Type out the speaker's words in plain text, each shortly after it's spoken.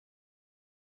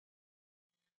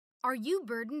Are you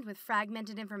burdened with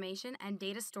fragmented information and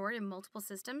data stored in multiple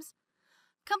systems?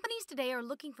 Companies today are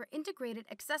looking for integrated,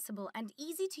 accessible, and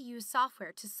easy-to-use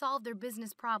software to solve their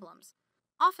business problems.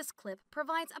 OfficeClip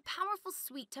provides a powerful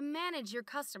suite to manage your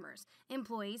customers,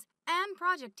 employees, and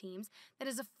project teams that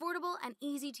is affordable and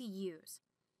easy to use.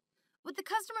 With the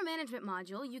Customer Management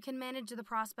module, you can manage the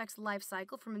prospect's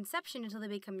lifecycle from inception until they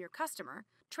become your customer,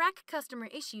 track customer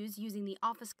issues using the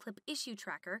OfficeClip Issue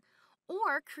Tracker,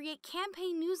 or create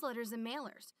campaign newsletters and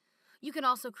mailers. You can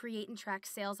also create and track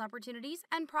sales opportunities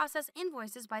and process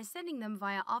invoices by sending them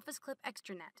via OfficeClip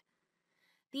Extranet.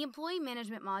 The Employee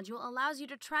Management module allows you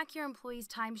to track your employees'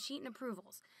 timesheet and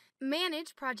approvals,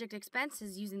 manage project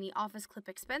expenses using the OfficeClip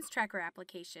Expense Tracker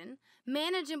application,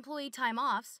 manage employee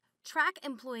time-offs, track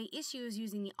employee issues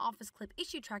using the OfficeClip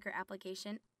Issue Tracker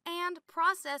application, and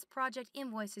process project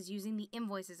invoices using the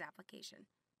Invoices application.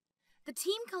 The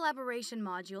Team Collaboration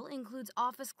module includes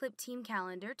OfficeClip Team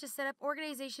Calendar to set up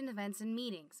organization events and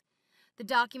meetings. The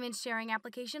Document Sharing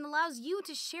application allows you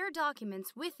to share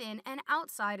documents within and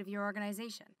outside of your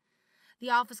organization. The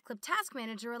OfficeClip Task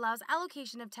Manager allows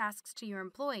allocation of tasks to your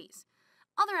employees.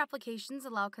 Other applications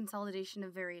allow consolidation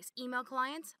of various email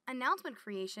clients, announcement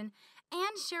creation,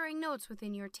 and sharing notes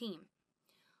within your team.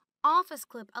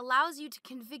 OfficeClip allows you to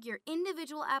configure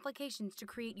individual applications to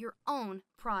create your own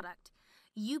product.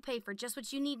 You pay for just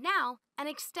what you need now and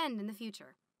extend in the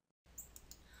future.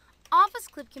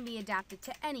 OfficeClip can be adapted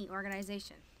to any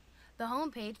organization. The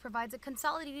homepage provides a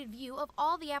consolidated view of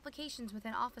all the applications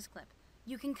within OfficeClip.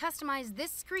 You can customize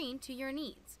this screen to your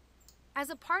needs. As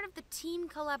a part of the Team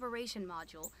Collaboration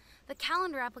module, the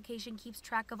Calendar application keeps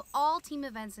track of all team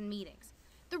events and meetings.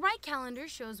 The right calendar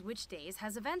shows which days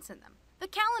has events in them. The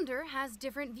calendar has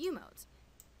different view modes.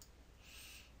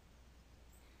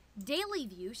 Daily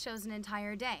View shows an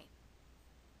entire day.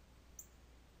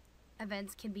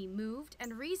 Events can be moved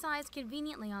and resized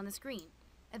conveniently on the screen.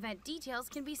 Event details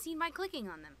can be seen by clicking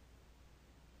on them.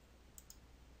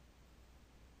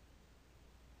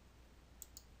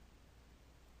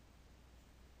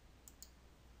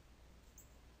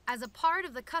 As a part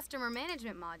of the Customer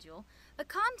Management module, the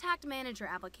Contact Manager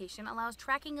application allows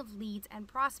tracking of leads and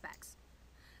prospects.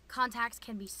 Contacts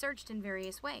can be searched in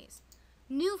various ways.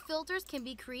 New filters can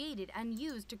be created and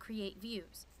used to create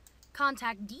views.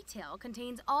 Contact Detail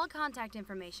contains all contact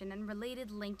information and related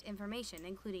linked information,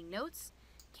 including notes,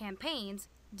 campaigns,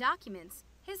 documents,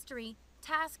 history,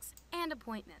 tasks, and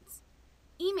appointments.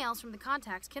 Emails from the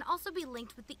contacts can also be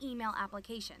linked with the email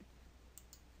application.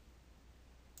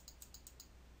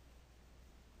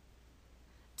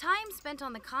 Time spent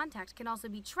on the contact can also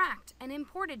be tracked and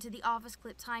imported to the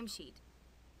OfficeClip timesheet.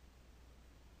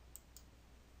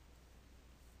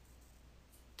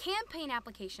 Campaign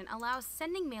application allows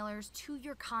sending mailers to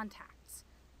your contacts.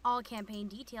 All campaign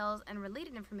details and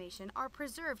related information are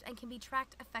preserved and can be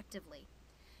tracked effectively.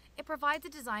 It provides a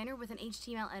designer with an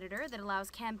HTML editor that allows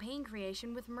campaign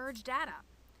creation with merged data.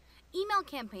 Email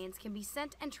campaigns can be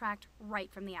sent and tracked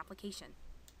right from the application.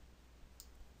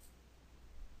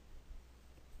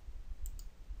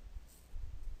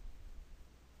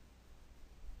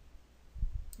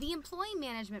 The Employee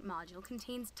Management module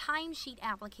contains Timesheet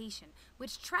application,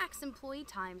 which tracks employee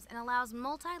times and allows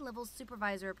multi-level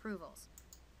supervisor approvals.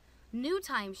 New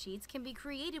timesheets can be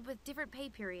created with different pay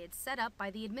periods set up by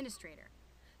the administrator.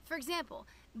 For example,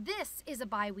 this is a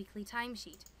bi-weekly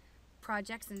timesheet.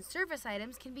 Projects and service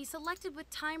items can be selected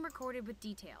with time recorded with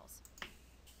details.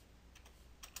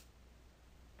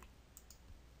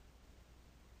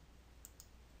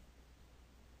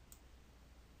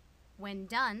 When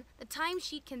done, the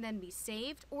timesheet can then be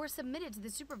saved or submitted to the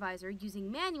supervisor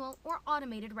using manual or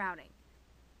automated routing.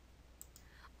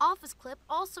 OfficeClip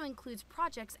also includes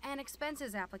projects and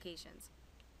expenses applications.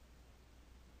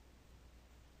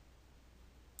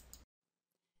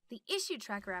 The Issue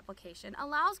Tracker application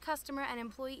allows customer and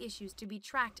employee issues to be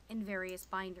tracked in various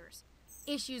binders.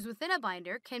 Issues within a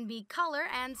binder can be color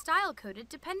and style coded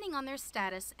depending on their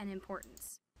status and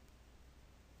importance.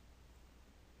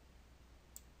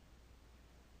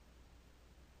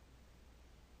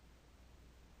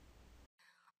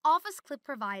 OfficeClip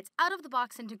provides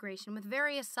out-of-the-box integration with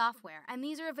various software, and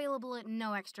these are available at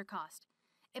no extra cost.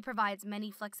 It provides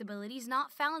many flexibilities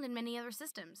not found in many other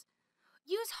systems.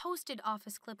 Use hosted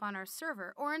OfficeClip on our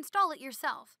server or install it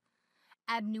yourself.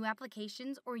 Add new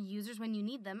applications or users when you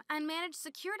need them, and manage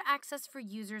secured access for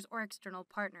users or external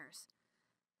partners.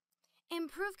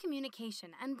 Improve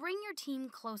communication and bring your team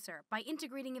closer by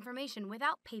integrating information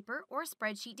without paper or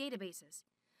spreadsheet databases.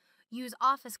 Use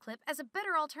OfficeClip as a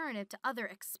better alternative to other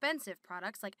expensive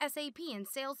products like SAP and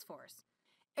Salesforce.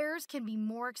 errors can be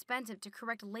more expensive to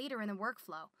correct later in the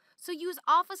workflow, so use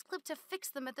OfficeClip to fix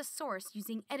them at the source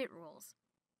using edit rules.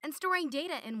 And storing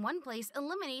data in one place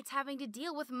eliminates having to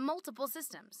deal with multiple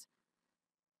systems.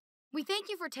 We thank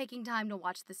you for taking time to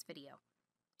watch this video.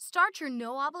 Start your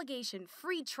no-obligation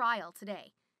free trial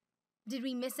today. Did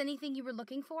we miss anything you were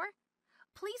looking for?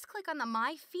 Please click on the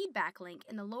My Feedback link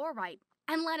in the lower right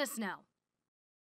and let us know.